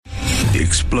The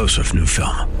explosive new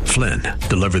film, Flynn,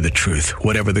 deliver the truth,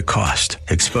 whatever the cost,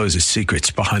 exposes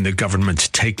secrets behind the government's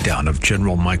takedown of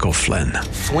General Michael Flynn.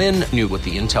 Flynn knew what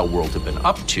the intel world had been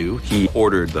up to. He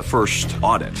ordered the first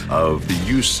audit of the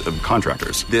use of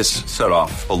contractors. This set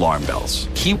off alarm bells.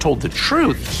 He told the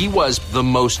truth. He was the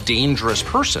most dangerous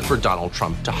person for Donald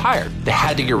Trump to hire. They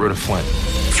had to get rid of Flynn.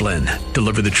 Flynn,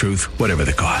 deliver the truth, whatever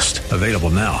the cost. Available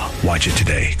now. Watch it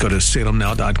today. Go to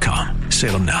salemnow.com.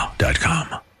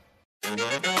 salemnow.com.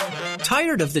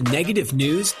 Tired of the negative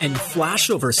news and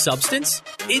flashover substance?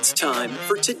 It's time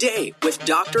for Today with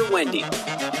Dr. Wendy.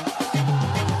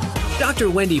 Dr.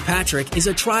 Wendy Patrick is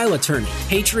a trial attorney,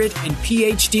 patriot, and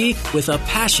PhD with a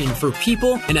passion for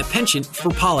people and a penchant for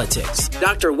politics.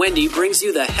 Dr. Wendy brings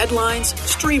you the headlines,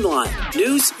 streamlined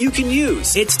news you can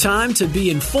use. It's time to be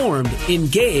informed,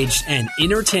 engaged, and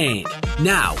entertained.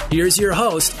 Now, here's your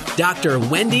host, Dr.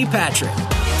 Wendy Patrick.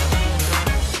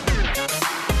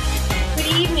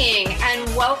 Good evening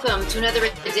and welcome to another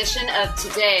edition of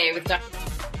Today with Dr.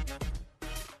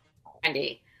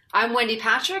 Wendy. I'm Wendy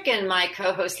Patrick, and my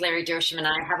co-host Larry Dersham and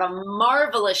I have a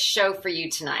marvelous show for you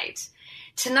tonight.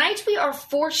 Tonight we are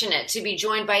fortunate to be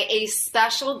joined by a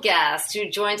special guest who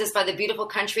joins us by the beautiful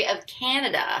country of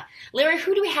Canada. Larry,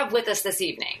 who do we have with us this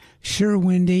evening? Sure,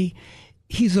 Wendy.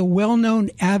 He's a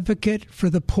well-known advocate for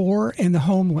the poor and the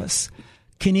homeless.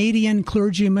 Canadian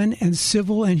clergyman and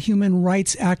civil and human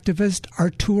rights activist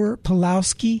Artur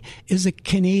Pawlowski is a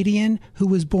Canadian who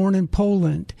was born in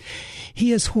Poland. He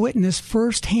has witnessed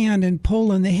firsthand in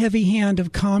Poland the heavy hand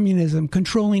of communism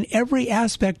controlling every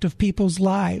aspect of people's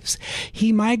lives.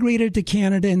 He migrated to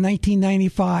Canada in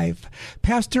 1995.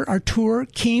 Pastor Artur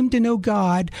came to know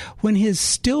God when his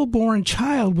stillborn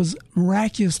child was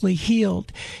miraculously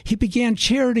healed. He began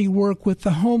charity work with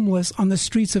the homeless on the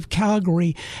streets of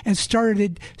Calgary and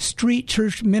started street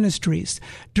church ministries.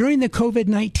 During the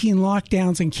COVID-19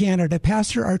 lockdowns in Canada,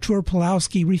 Pastor Artur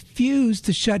Pawlowski refused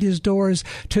to shut his doors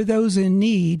to those in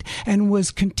need and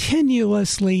was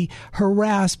continuously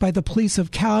harassed by the police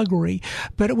of Calgary.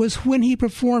 But it was when he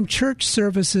performed church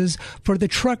services for the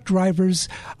truck drivers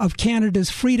of Canada's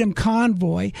Freedom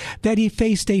Convoy that he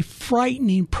faced a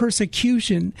frightening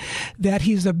persecution that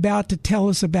he's about to tell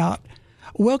us about.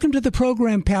 Welcome to the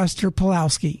program, Pastor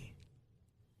Pawlowski.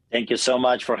 Thank you so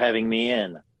much for having me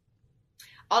in.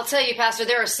 I'll tell you, Pastor,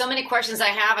 there are so many questions I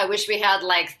have. I wish we had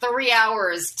like 3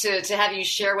 hours to have you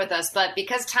share with us. But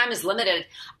because time is limited,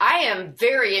 I am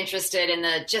very interested in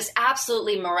the just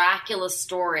absolutely miraculous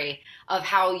story of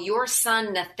how your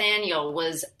son Nathaniel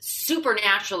was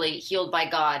supernaturally healed by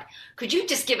God. Could you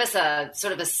just give us a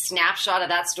sort of a snapshot of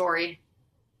that story?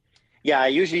 Yeah,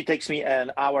 it usually takes me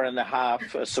an hour and a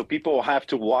half. So people have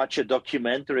to watch a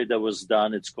documentary that was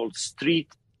done. It's called Street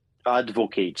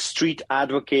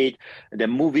Advocate. The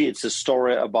movie, it's a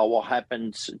story about what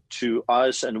happened to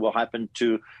us and what happened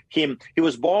to him. He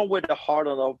was born with a heart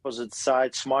on the opposite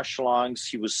side, smashed lungs.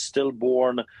 He was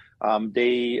stillborn.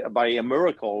 They, by a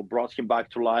miracle, brought him back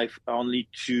to life, only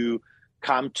to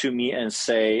come to me and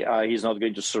say he's not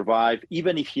going to survive.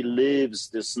 Even if he lives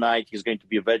this night, he's going to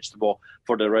be a vegetable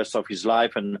for the rest of his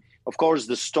life. And of course,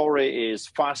 the story is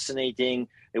fascinating.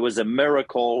 It was a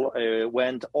miracle. It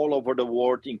went all over the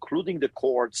world, including the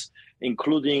courts,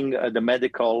 including the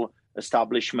medical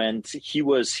establishment. He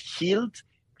was healed.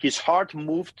 His heart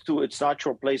moved to its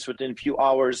natural place within a few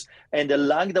hours, and the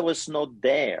lung that was not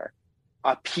there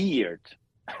appeared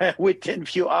within a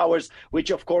few hours, which,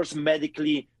 of course,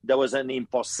 medically, there was an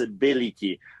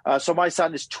impossibility. So my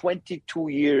son is 22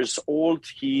 years old.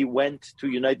 He went to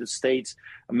United States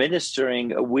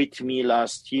ministering with me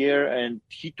last year, and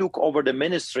he took over the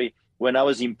ministry when I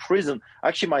was in prison.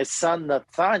 Actually, my son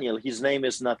Nathaniel, his name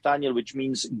is Nathaniel, which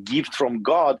means gift from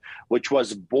God, which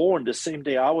was born the same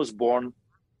day I was born,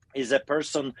 is a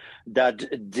person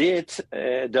that did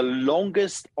the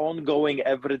longest ongoing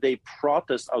everyday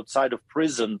protest outside of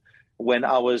prison when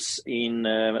I was in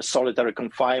solitary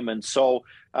confinement. So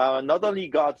not only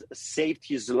God saved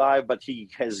his life, but he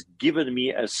has given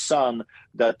me a son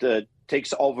that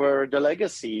takes over the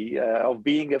legacy of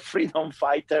being a freedom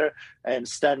fighter and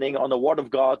standing on the word of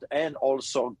God and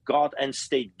also God and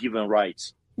state given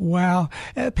rights. Wow.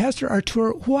 Pastor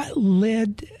Artur, what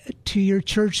led to your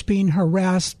church being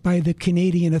harassed by the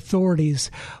Canadian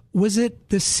authorities? Was it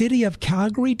the city of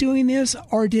Calgary doing this,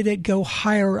 or did it go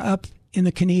higher up in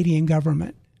the Canadian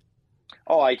government?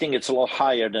 Oh, I think it's a lot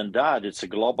higher than that. It's a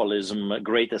globalism,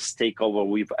 greatest takeover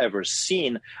we've ever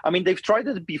seen. I mean, they've tried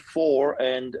it before,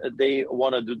 and they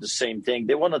want to do the same thing.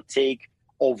 They want to take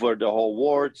over the whole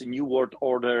world, new world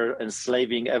order,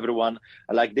 enslaving everyone.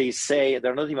 Like they say,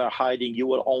 they're not even hiding, you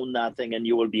will own nothing and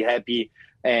you will be happy.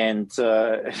 And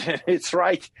it's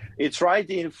right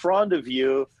in front of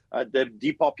you, the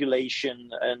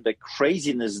depopulation and the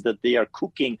craziness that they are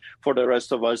cooking for the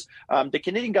rest of us. The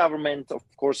Canadian government, of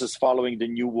course, is following the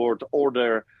New World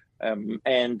Order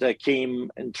and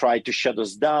came and tried to shut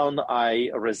us down.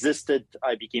 I resisted.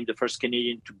 I became the first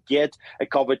Canadian to get a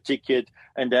COVID ticket.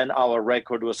 And then our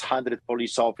record was 100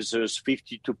 police officers,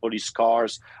 52 police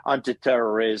cars,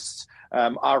 anti-terrorists,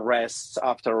 arrests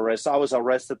after arrests. I was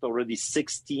arrested already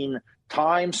 16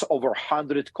 times, over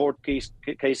 100 court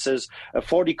cases,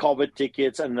 40 COVID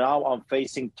tickets, and now I'm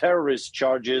facing terrorist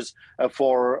charges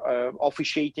for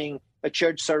officiating a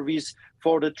church service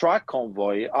for the truck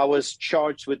convoy. I was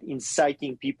charged with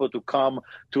inciting people to come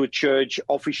to a church,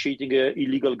 officiating an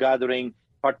illegal gathering,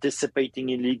 participating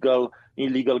in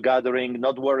illegal gathering,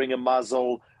 not wearing a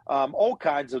muzzle, all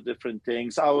kinds of different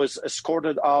things. I was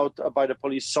escorted out by the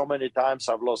police so many times,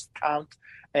 I've lost count.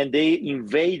 And they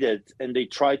invaded and they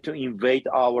tried to invade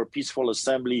our peaceful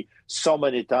assembly so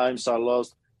many times, I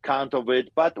lost count of it.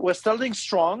 But we're standing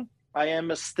strong. I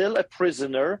am still a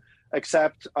prisoner,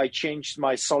 except I changed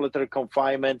my solitary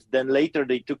confinement. Then later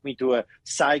they took me to a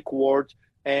psych ward,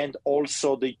 and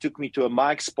also they took me to a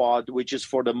MAG spot, which is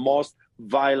for the most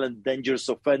violent, dangerous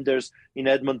offenders in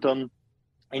Edmonton,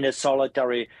 in a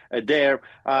solitary there.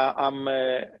 I'm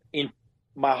in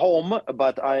my home,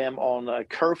 but I am on a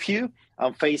curfew.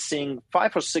 I'm facing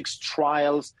 5 or 6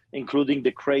 trials, including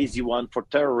the crazy one for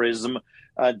terrorism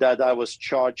that I was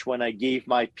charged when I gave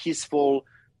my peaceful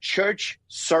church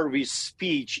service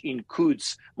speech in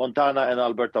Coutts, Montana and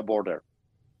Alberta border.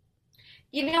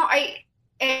 You know, I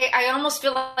almost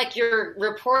feel like you're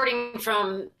reporting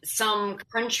from some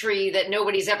country that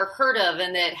nobody's ever heard of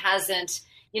and that hasn't,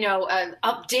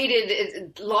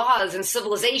 updated laws and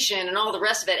civilization and all the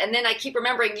rest of it. And then I keep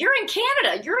remembering you're in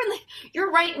Canada.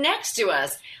 You're right next to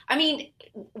us. I mean,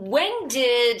 when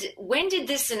did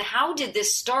this and how did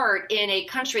this start in a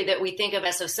country that we think of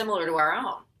as so similar to our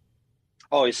own?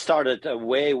 Oh, it started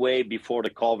way, way before the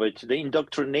COVID. The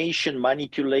indoctrination,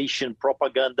 manipulation,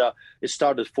 propaganda, it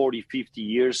started 40, 50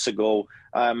 years ago.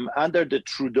 Under the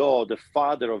Trudeau, the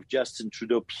father of Justin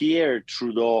Trudeau, Pierre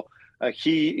Trudeau,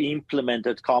 he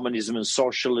implemented communism and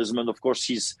socialism. And of course,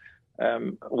 he's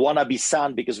wannabe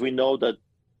son, because we know that,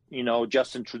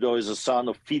 Justin Trudeau is a son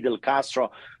of Fidel Castro,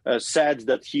 said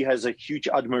that he has a huge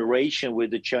admiration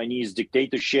with the Chinese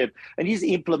dictatorship, and he's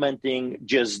implementing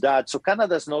just that. So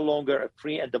Canada is no longer a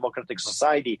free and democratic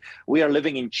society. We are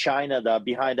living in China,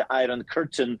 behind the Iron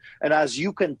Curtain. And as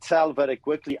you can tell very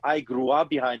quickly, I grew up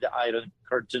behind the Iron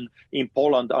Curtain in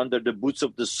Poland under the boots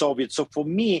of the Soviets. So for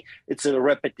me, it's a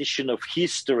repetition of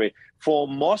history. For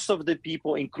most of the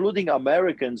people, including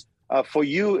Americans, for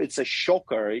you, it's a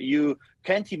shocker. You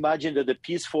can't imagine that a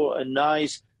peaceful and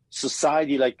nice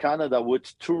society like Canada would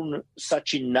turn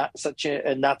such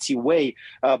a Nazi way.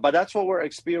 But that's what we're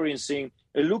experiencing.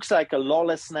 It looks like a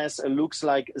lawlessness. It looks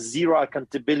like zero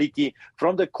accountability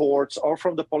from the courts or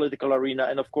from the political arena.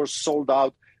 And of course, sold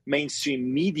out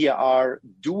mainstream media are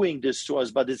doing this to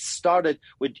us. But it started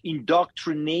with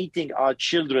indoctrinating our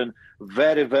children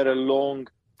very, very long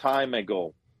time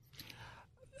ago.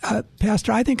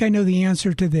 Pastor, I think I know the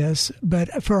answer to this,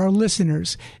 but for our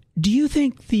listeners, do you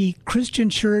think the Christian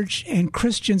church and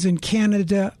Christians in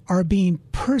Canada are being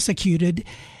persecuted?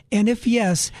 And if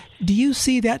yes, do you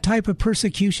see that type of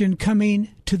persecution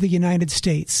coming to the United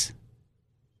States?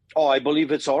 Oh, I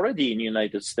believe it's already in the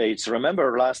United States.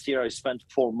 Remember, last year I spent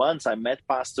 4 months. I met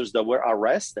pastors that were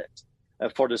arrested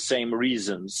for the same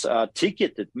reasons,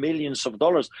 ticketed millions of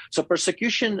dollars. So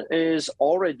persecution is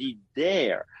already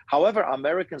there. However,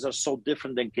 Americans are so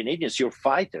different than Canadians. You're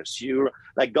fighters. You're,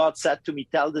 like God said to me,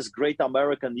 tell this great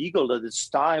American eagle that it's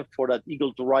time for that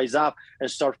eagle to rise up and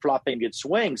start flapping its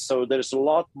wings. So there's a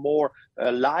lot more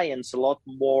lions, a lot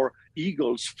more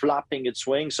eagles flapping its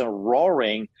wings and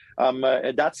roaring.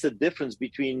 That's the difference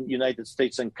between United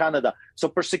States and Canada. So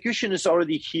persecution is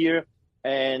already here,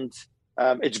 and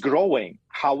it's growing.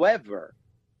 However,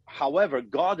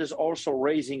 God is also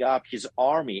raising up his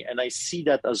army, and I see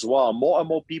that as well. More and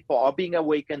more people are being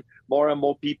awakened. More and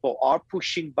more people are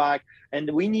pushing back,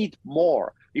 and we need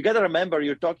more. You got to remember,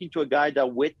 you're talking to a guy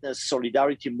that witnessed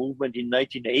Solidarity movement in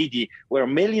 1980, where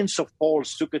millions of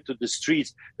Poles took it to the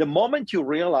streets. The moment you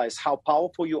realize how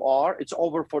powerful you are, it's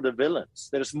over for the villains.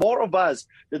 There's more of us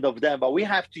than of them, but we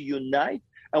have to unite.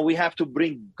 And we have to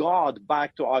bring God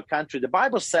back to our country. The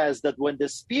Bible says that where the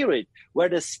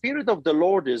Spirit of the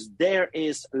Lord is, there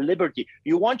is liberty.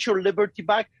 You want your liberty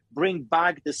back? Bring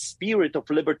back the Spirit of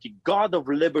liberty, God of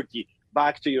liberty,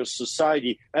 back to your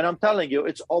society. And I'm telling you,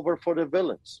 it's over for the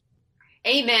villains.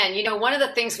 Amen. You know, one of the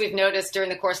things we've noticed during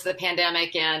the course of the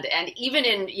pandemic and even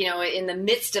in the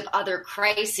midst of other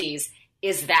crises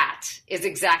is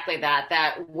exactly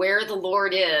that where the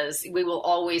Lord is, we will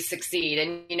always succeed.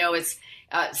 And,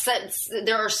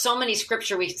 there are so many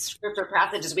scripture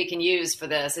passages we can use for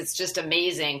this. It's just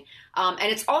amazing.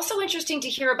 And it's also interesting to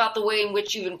hear about the way in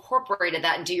which you've incorporated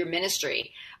that into your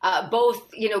ministry, both,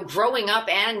 growing up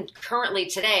and currently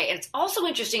today. And it's also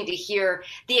interesting to hear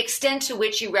the extent to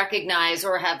which you recognize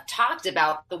or have talked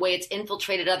about the way it's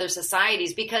infiltrated other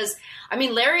societies. Because,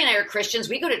 Larry and I are Christians.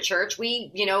 We go to church.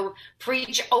 We,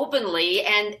 preach openly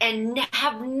and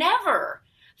have never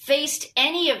faced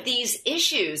any of these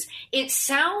issues. It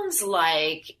sounds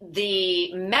like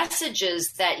the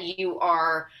messages that you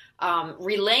are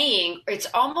relaying, it's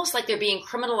almost like they're being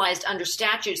criminalized under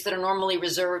statutes that are normally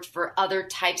reserved for other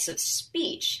types of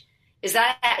speech.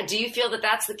 Do you feel that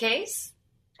that's the case?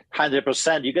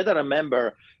 100%. You got to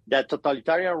remember that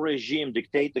totalitarian regime,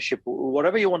 dictatorship,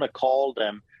 whatever you want to call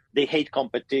them, they hate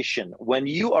competition. When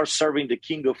you are serving the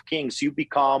King of Kings, you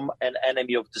become an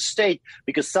enemy of the state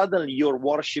because suddenly you're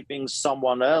worshiping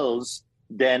someone else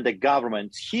than the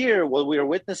government. Here, what we are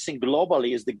witnessing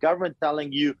globally is the government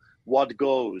telling you what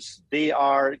goes. They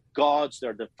are gods,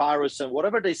 they're the pharaohs, and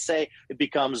whatever they say, it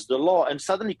becomes the law. And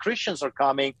suddenly Christians are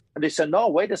coming and they say, no,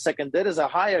 wait a second, there is a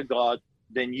higher God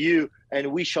than you,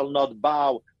 and we shall not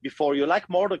bow before you. Like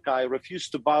Mordecai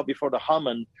refused to bow before the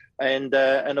Haman, and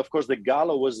of course the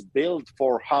gallows was built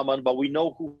for Haman, but we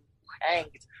know who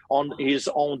hanged on his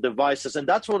own devices, and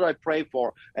that's what I pray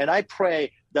for. And I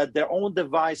pray that their own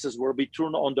devices will be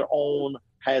turned on their own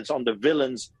heads, on the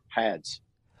villains' heads.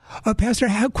 Pastor,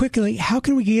 how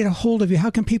can we get a hold of you? How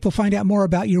can people find out more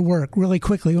about your work really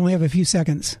quickly? We only have a few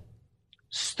seconds.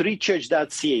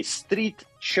 streetchurch.ca,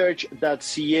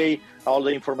 streetchurch.ca. All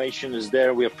the information is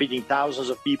there. We are feeding thousands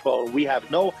of people. We have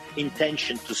no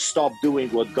intention to stop doing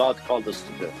what God called us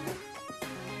to do.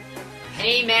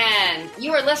 Amen.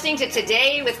 You are listening to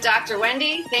Today with Dr.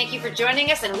 Wendy. Thank you for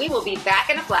joining us, and we will be back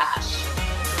in a flash.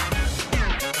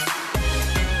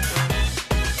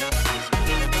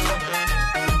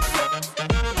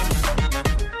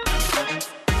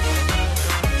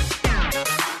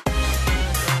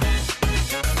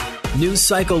 News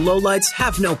cycle lowlights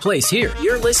have no place here.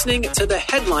 You're listening to the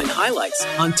headline highlights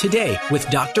on Today with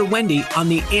Dr. Wendy on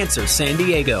The Answer San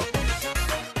Diego.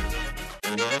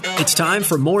 It's time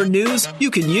for more news you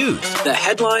can use. The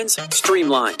headlines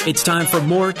streamlined. It's time for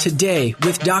more Today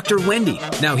with Dr. Wendy.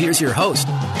 Now here's your host,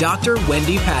 Dr.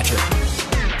 Wendy Patrick.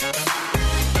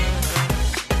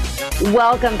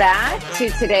 Welcome back to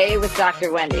Today with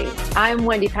Dr. Wendy. I'm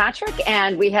Wendy Patrick,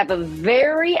 and we have a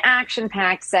very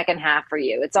action-packed second half for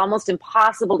you. It's almost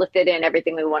impossible to fit in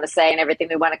everything we want to say and everything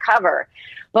we want to cover.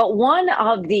 But one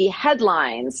of the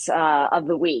headlines of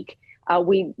the week,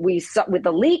 we saw with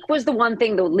the leak was the one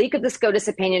thing, the leak of the SCOTUS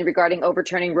opinion regarding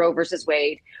overturning Roe versus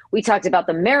Wade. We talked about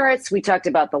the merits. We talked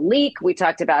about the leak. We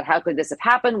talked about how could this have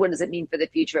happened? What does it mean for the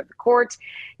future of the court?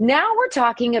 Now we're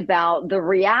talking about the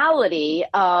reality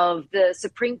of the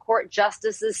Supreme Court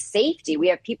justices' safety. We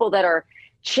have people that are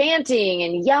chanting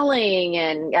and yelling,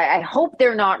 and I hope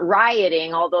they're not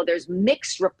rioting, although there's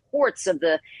mixed reports of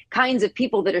the kinds of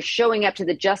people that are showing up to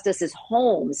the justices'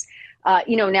 homes.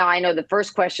 Now I know the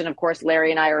first question, of course,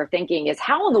 Larry and I are thinking is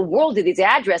how in the world do these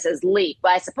addresses leak? But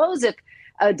I suppose if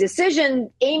a decision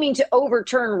aiming to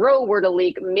overturn Roe were to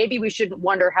leak, maybe we shouldn't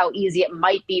wonder how easy it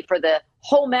might be for the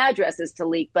home addresses to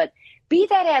leak. But be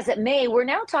that as it may, we're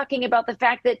now talking about the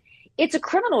fact that it's a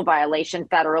criminal violation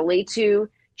federally to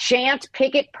chant,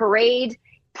 picket, parade,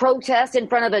 protest in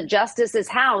front of a justice's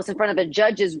house, in front of a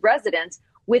judge's residence,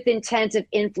 with intent of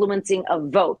influencing a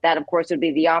vote. That, of course, would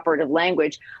be the operative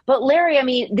language. But Larry, I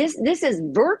mean, this is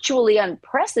virtually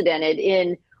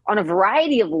unprecedented on a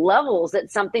variety of levels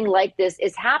that something like this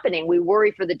is happening. We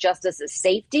worry for the justice's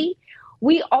safety.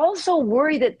 We also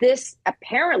worry that this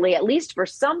apparently, at least for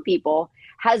some people,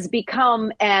 has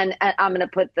become, and I'm going to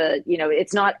put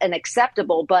it's not an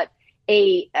acceptable, but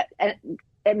a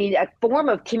form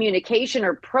of communication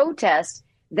or protest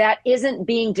that isn't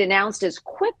being denounced as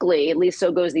quickly, at least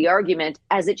so goes the argument,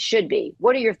 as it should be.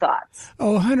 What are your thoughts?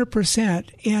 100%.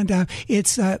 And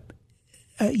it's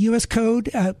U.S. Code,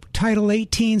 Title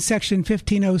 18, Section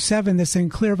 1507, that's in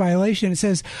clear violation. It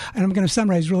says, and I'm going to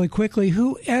summarize really quickly,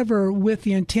 whoever with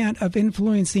the intent of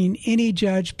influencing any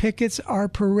judge pickets or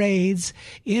parades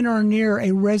in or near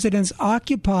a residence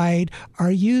occupied or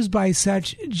used by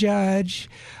such judge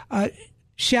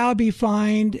shall be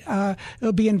fined.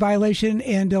 It'll be in violation,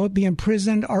 and they'll be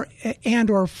imprisoned or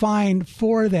fined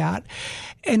for that.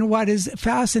 And what is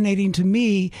fascinating to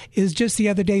me is just the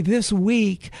other day, this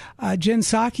week, Jen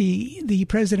Psaki, the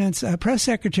president's press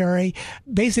secretary,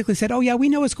 basically said, "Oh yeah, we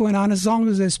know what's going on. As long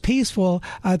as it's peaceful,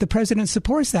 the president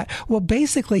supports that." Well,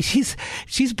 basically, she's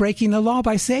breaking the law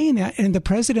by saying that. And the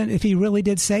president, if he really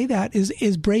did say that,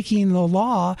 is breaking the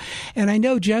law. And I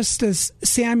know Justice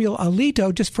Samuel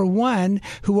Alito, just for one,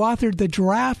 who authored the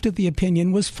draft of the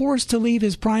opinion, was forced to leave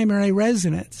his primary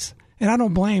residence. And I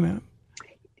don't blame him.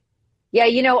 Yeah,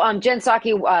 Jen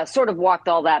Psaki sort of walked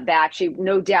all that back. She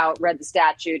no doubt read the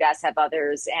statute, as have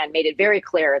others, and made it very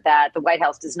clear that the White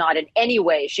House does not in any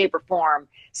way, shape, or form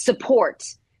support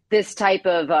this type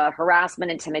of harassment,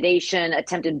 intimidation,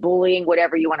 attempted bullying,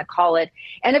 whatever you want to call it.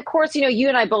 And of course, you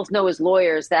and I both know as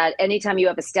lawyers that anytime you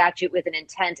have a statute with an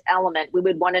intent element, we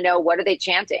would want to know, what are they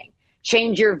chanting?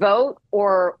 Change your vote,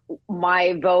 or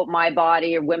my vote, my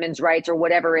body, or women's rights, or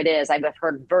whatever it is. I've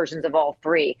heard versions of all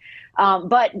three.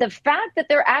 But the fact that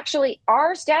there actually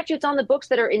are statutes on the books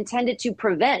that are intended to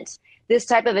prevent this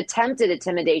type of attempted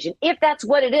intimidation, if that's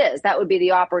what it is, that would be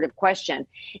the operative question.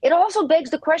 It also begs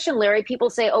the question, Larry,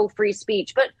 people say, oh, free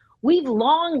speech, but we've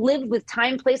long lived with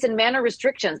time, place, and manner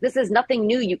restrictions. This is nothing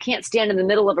new. You can't stand in the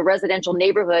middle of a residential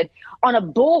neighborhood on a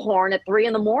bullhorn at 3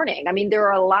 a.m. I mean, there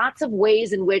are lots of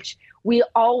ways in which we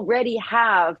already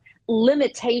have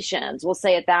limitations, we'll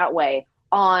say it that way,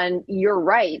 on your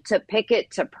right to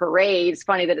picket, to parade. It's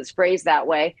funny that it's phrased that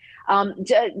way.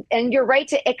 And your right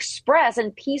to express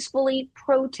and peacefully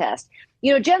protest.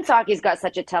 Jen Psaki's got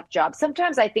such a tough job.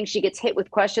 Sometimes I think she gets hit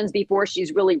with questions before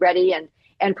she's really ready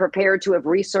and prepared to have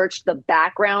researched the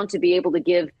background to be able to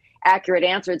give accurate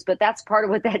answers. But that's part of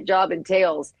what that job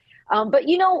entails. But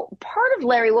part of,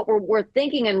 Larry, what we're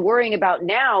thinking and worrying about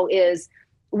now is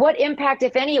what impact,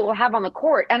 if any, it will have on the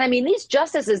court. And I mean, these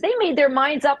justices, they made their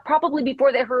minds up probably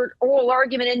before they heard oral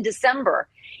argument in December.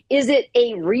 Is it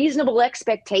a reasonable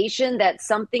expectation that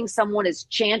something someone is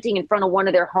chanting in front of one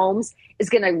of their homes is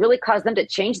going to really cause them to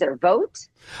change their vote?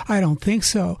 I don't think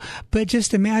so. But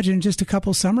just imagine just a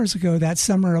couple summers ago, that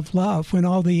summer of love, when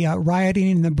all the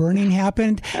rioting and the burning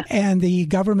happened, and the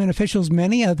government officials,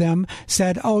 many of them,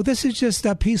 said, oh, this is just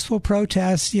a peaceful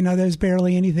protest. There's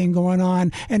barely anything going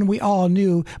on. And we all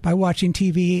knew by watching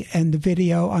TV and the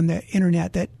video on the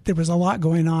internet that there was a lot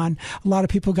going on. A lot of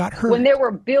people got hurt. When there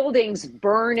were buildings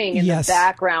burning in the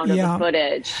background of the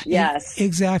footage. Yes.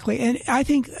 Exactly. And I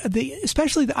think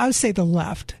I would say the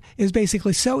left is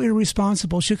basically so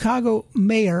irresponsible. Chicago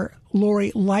Mayor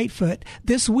Lori Lightfoot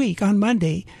this week on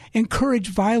Monday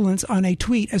encouraged violence on a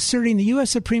tweet asserting the U.S.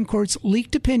 Supreme Court's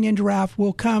leaked opinion draft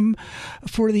will come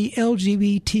for the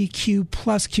LGBTQ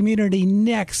plus community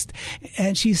next.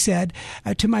 And she said,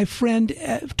 to my friends,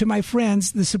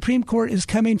 the Supreme Court is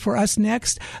coming for us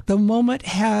next. The moment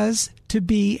has to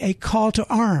be a call to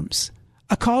arms.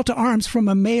 A call to arms from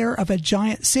a mayor of a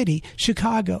giant city,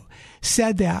 Chicago,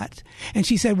 said that. And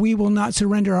she said, we will not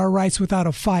surrender our rights without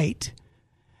a fight.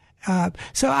 Go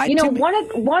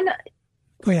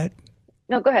ahead.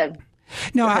 No, go ahead.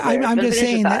 No, I'm just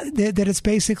saying that it's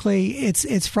basically,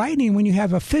 it's frightening when you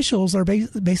have officials are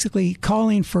basically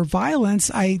calling for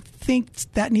violence. I think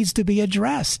that needs to be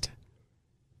addressed.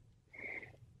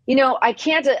 I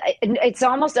can't, it's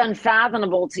almost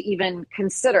unfathomable to even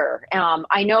consider.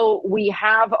 I know we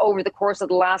have, over the course of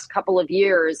the last couple of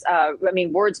years,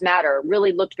 words matter,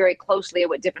 really looked very closely at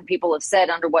what different people have said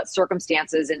under what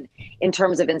circumstances and in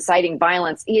terms of inciting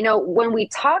violence. When we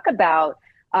talk about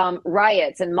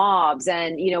riots and mobs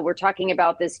and, we're talking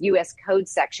about this U.S. Code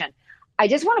section, I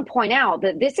just want to point out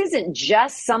that this isn't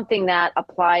just something that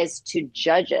applies to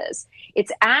judges.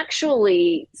 It's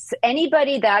actually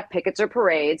anybody that pickets or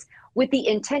parades with the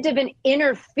intent of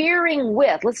interfering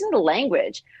with, listen to the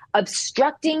language,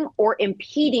 obstructing or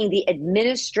impeding the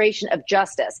administration of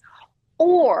justice,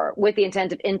 or with the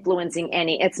intent of influencing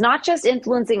any. It's not just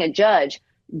influencing a judge,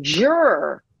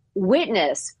 juror,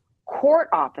 witness, court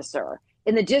officer,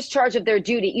 in the discharge of their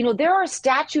duty. There are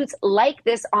statutes like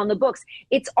this on the books.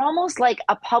 It's almost like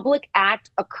a public act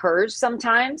occurs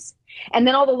sometimes, and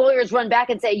then all the lawyers run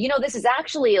back and say, this is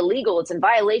actually illegal. It's in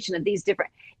violation of these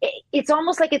different. It's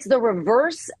almost like it's the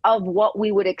reverse of what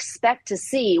we would expect to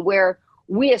see, where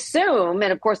we assume,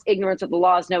 and of course, ignorance of the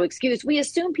law is no excuse, we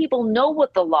assume people know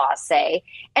what the laws say.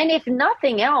 And if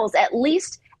nothing else, at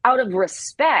least out of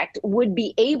respect, would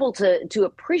be able to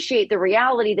appreciate the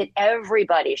reality that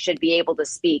everybody should be able to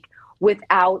speak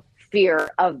without fear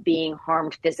of being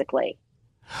harmed physically.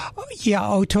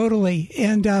 Yeah, totally.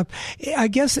 And I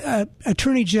guess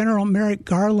Attorney General Merrick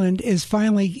Garland is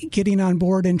finally getting on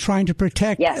board and trying to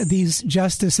protect these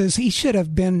justices. He should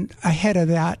have been ahead of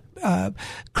that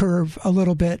curve a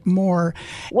little bit more.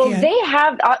 Well, they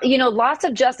have, lots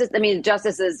of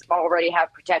justices already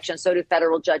have protection. So do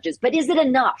federal judges. But is it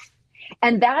enough?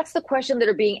 And that's the question that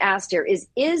are being asked here is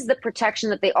the protection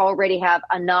that they already have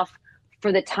enough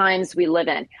for the times we live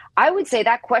in? I would say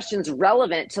that question's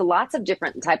relevant to lots of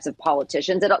different types of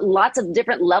politicians at lots of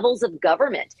different levels of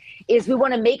government. Is we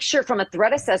want to make sure from a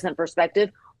threat assessment perspective,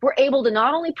 we're able to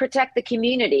not only protect the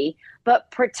community,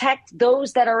 but protect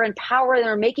those that are in power and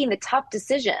are making the tough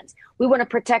decisions. We want to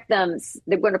protect them.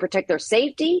 They want to protect their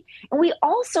safety. And we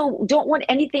also don't want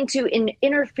anything to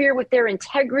interfere with their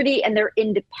integrity and their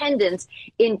independence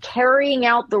in carrying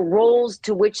out the roles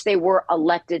to which they were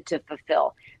elected to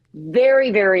fulfill.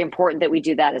 Very, very important that we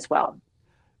do that as well.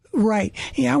 Right.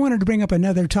 Yeah, I wanted to bring up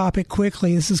another topic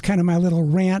quickly. This is kind of my little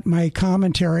rant, my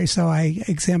commentary, so I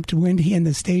exempt Wendy and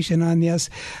the station on this.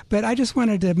 But I just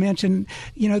wanted to mention,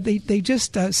 they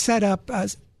just set up,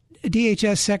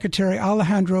 DHS Secretary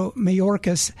Alejandro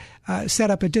Mayorkas set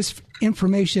up a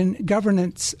disinformation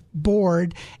governance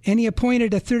board, and he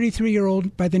appointed a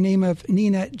 33-year-old by the name of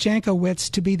Nina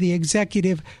Jankowicz to be the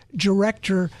executive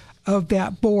director of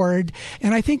that board.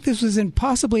 And I think this was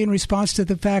possibly in response to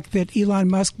the fact that Elon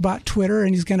Musk bought Twitter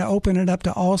and he's going to open it up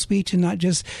to all speech and not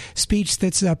just speech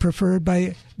that's preferred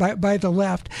by the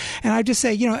left. And I just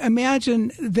say,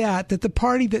 imagine that the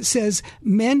party that says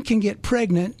men can get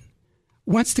pregnant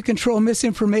wants to control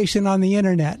misinformation on the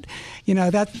internet.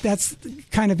 That's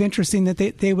kind of interesting that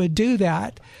they would do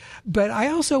that. But I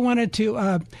also wanted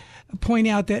to point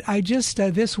out that I just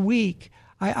this week,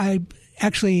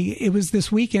 Actually, it was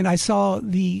this weekend, I saw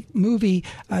the movie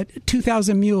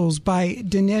 2,000 Mules by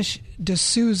Dinesh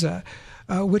D'Souza,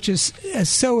 which is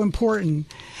so important.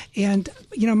 And,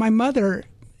 my mother,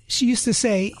 she used to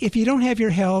say, if you don't have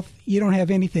your health, you don't have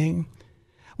anything.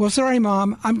 Well, sorry,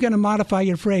 Mom, I'm going to modify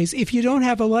your phrase. If you don't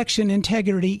have election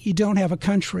integrity, you don't have a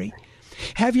country.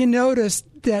 Have you noticed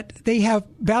that they have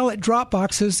ballot drop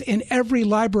boxes in every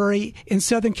library in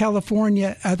Southern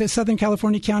California, the Southern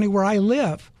California county where I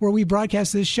live, where we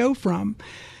broadcast this show from?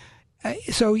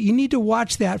 So you need to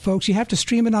watch that, folks. You have to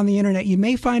stream it on the internet. You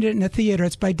may find it in a theater.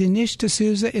 It's by Dinesh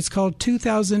D'Souza. It's called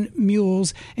 2,000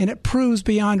 Mules, and it proves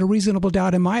beyond a reasonable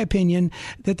doubt, in my opinion,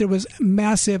 that there was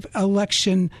massive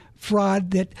election fraud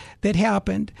that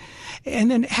happened. And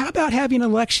then how about having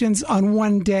elections on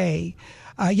one day?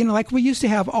 Like we used to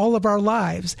have all of our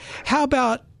lives. How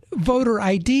about voter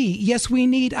ID? Yes, we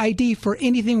need ID for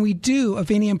anything we do of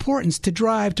any importance, to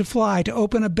drive, to fly, to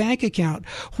open a bank account.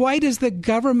 Why does the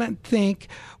government think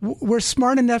we're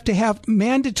smart enough to have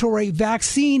mandatory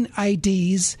vaccine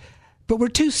IDs, but we're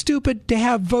too stupid to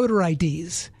have voter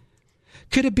IDs?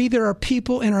 Could it be there are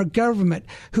people in our government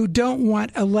who don't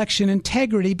want election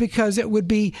integrity because it would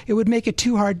make it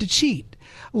too hard to cheat,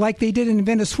 like they did in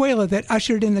Venezuela that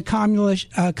ushered in the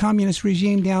communist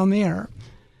regime down there?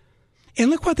 And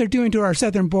look what they're doing to our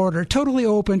southern border. Totally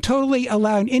open, totally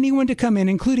allowing anyone to come in,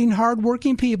 including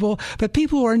hardworking people, but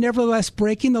people who are nevertheless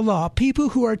breaking the law, people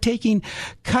who are taking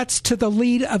cuts to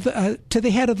the to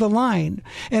the head of the line.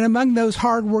 And among those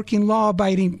hardworking,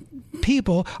 law-abiding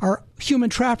people are human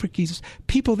traffickers,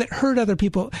 people that hurt other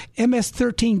people,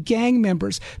 MS-13 gang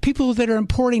members, people that are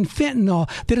importing fentanyl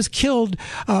that has killed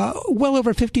well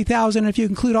over 50,000. If you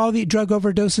include all the drug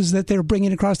overdoses that they're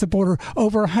bringing across the border,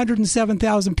 over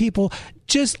 107,000 people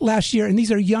just last year. And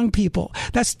these are young people.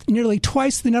 That's nearly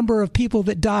twice the number of people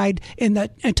that died in the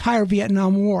entire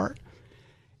Vietnam War.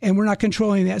 And we're not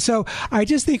controlling that. So I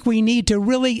just think we need to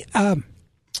really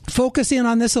focus in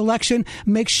on this election.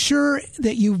 Make sure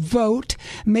that you vote.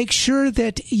 Make sure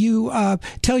that you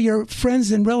tell your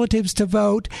friends and relatives to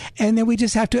vote. And then we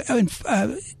just have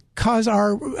to cause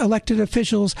our elected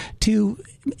officials to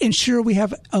ensure we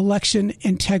have election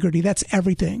integrity. That's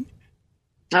everything.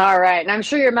 All right. And I'm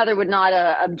sure your mother would not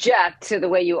object to the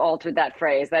way you altered that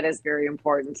phrase. That is very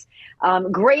important.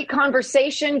 Great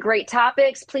conversation, great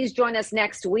topics. Please join us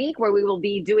next week where we will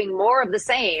be doing more of the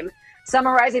same,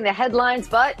 summarizing the headlines,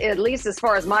 but at least as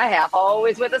far as my half,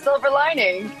 always with a silver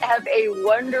lining. Have a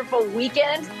wonderful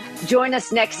weekend. Join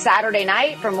us next Saturday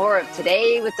night for more of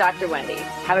Today with Dr. Wendy.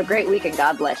 Have a great week and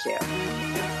God bless you.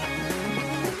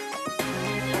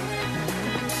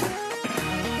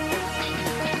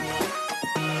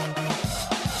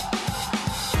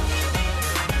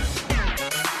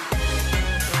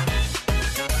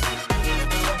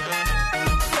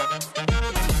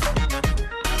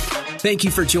 Thank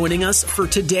you for joining us for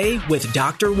Today with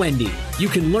Dr. Wendy. You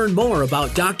can learn more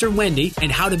about Dr. Wendy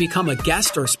and how to become a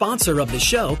guest or sponsor of the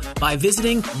show by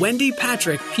visiting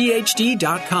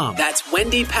wendypatrickphd.com. That's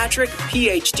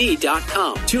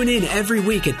wendypatrickphd.com. Tune in every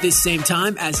week at this same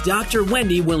time as Dr.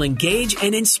 Wendy will engage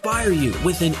and inspire you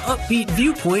with an upbeat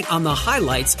viewpoint on the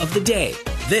highlights of the day.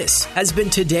 This has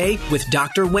been Today with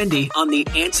Dr. Wendy on The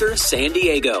Answer San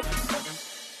Diego.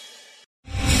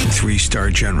 3-star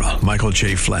General Michael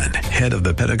J. Flynn, head of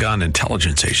the Pentagon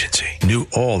Intelligence Agency, knew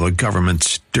all the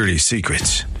government's dirty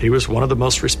secrets. He was one of the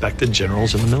most respected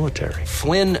generals in the military.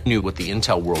 Flynn knew what the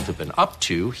intel world had been up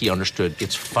to. He understood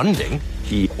its funding.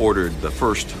 He ordered the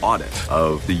first audit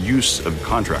of the use of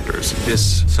contractors.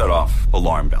 This set off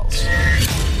alarm bells.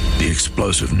 The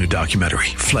explosive new documentary,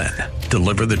 Flynn,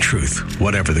 Deliver the Truth,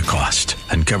 Whatever the Cost,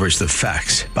 uncovers the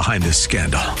facts behind this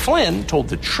scandal. Flynn told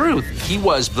the truth. He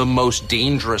was the most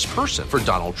dangerous person for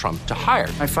Donald Trump to hire.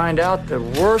 I find out the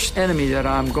worst enemy that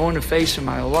I'm going to face in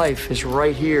my life is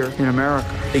right here in America.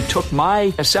 They took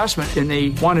my assessment and they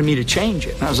wanted me to change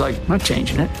it. And I was like, I'm not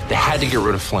changing it. They had to get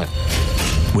rid of Flynn.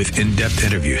 With in-depth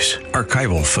interviews,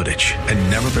 archival footage,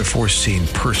 and never-before-seen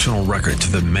personal records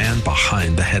of the man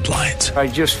behind the headlines. I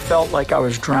just felt like I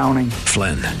was drowning.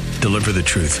 Flynn, Deliver the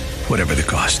Truth, Whatever the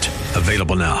Cost.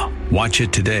 Available now. Watch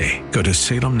it today. Go to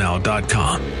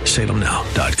salemnow.com.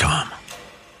 salemnow.com.